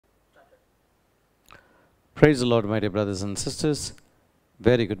Praise the Lord, my dear brothers and sisters.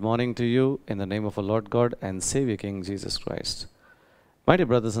 Very good morning to you in the name of our Lord God and Savior King Jesus Christ. My dear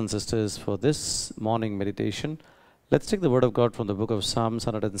brothers and sisters, for this morning meditation, let's take the word of God from the book of Psalms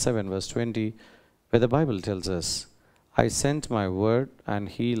 107 verse 20, where the Bible tells us, I sent my word and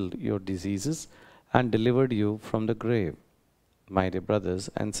healed your diseases and delivered you from the grave. My dear brothers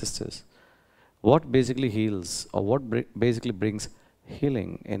and sisters, what basically heals or what basically brings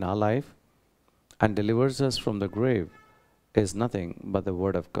healing in our life and delivers us from the grave is nothing but the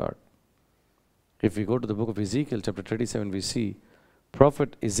word of God. If we go to the book of Ezekiel chapter 37, we see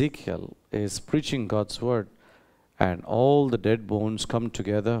prophet Ezekiel is preaching God's word, and all the dead bones come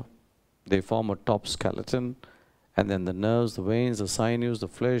together. They form a top skeleton, and then the nerves, the veins, the sinews, the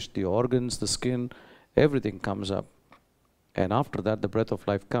flesh, the organs, the skin, everything comes up. And after that, the breath of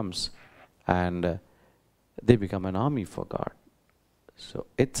life comes, and they become an army for God. So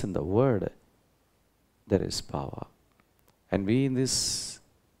it's in the word there is power. And we in this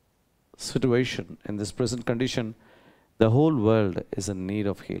situation, in this present condition, the whole world is in need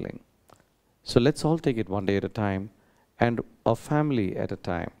of healing. So let's all take it one day at a time and a family at a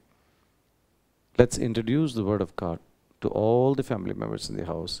time. Let's introduce the word of God to all the family members in the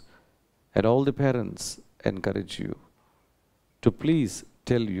house, and all the parents encourage you to please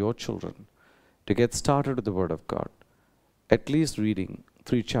tell your children to get started with the word of God, at least reading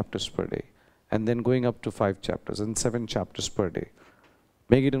 3 chapters per day, and then going up to 5 chapters and 7 chapters per day.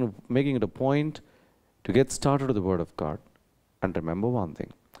 Making it a point to get started with the word of God. And remember one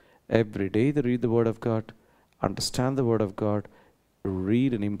thing, every day they read the word of God, understand the word of God,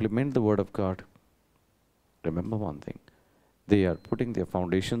 read and implement the word of God. Remember one thing, they are putting their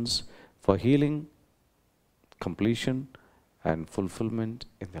foundations for healing, completion, and fulfillment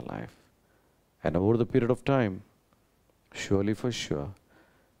in their life. And over the period of time, surely for sure,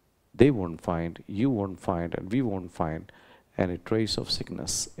 they won't find, you won't find, and we won't find any trace of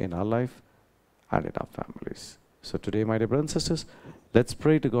sickness in our life and in our families. So today, my dear brothers and sisters, let's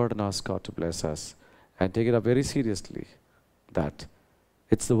pray to God and ask God to bless us and take it up very seriously that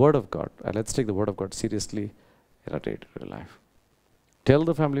it's the word of God, and let's take the word of God seriously in our day-to-day life. Tell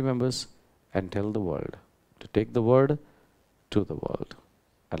the family members and tell the world to take the word to the world,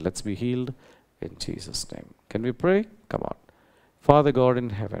 and let's be healed in Jesus' name. Can we pray? Come on. Father God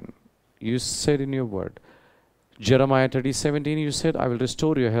in heaven, you said in your word, Jeremiah 30:17, you said, I will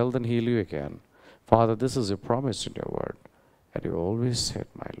restore your health and heal you again. Father, this is a promise in your word. And you always said,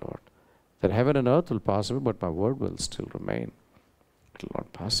 my Lord, that heaven and earth will pass away, but my word will still remain. It will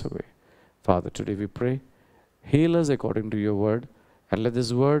not pass away. Father, today we pray, heal us according to your word, and let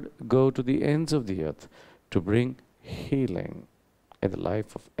this word go to the ends of the earth to bring healing in the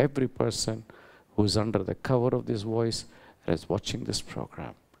life of every person who is under the cover of this voice and is watching this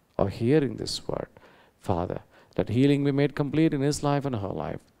program or hearing this word. Father, let healing be made complete in his life and her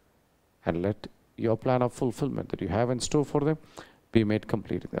life, and let your plan of fulfillment that you have in store for them be made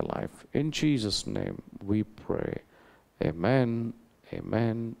complete in their life. In Jesus' name we pray. Amen,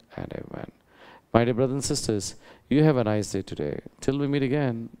 amen, and amen. My dear brothers and sisters, you have a nice day today. Till we meet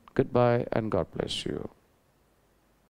again, goodbye and God bless you.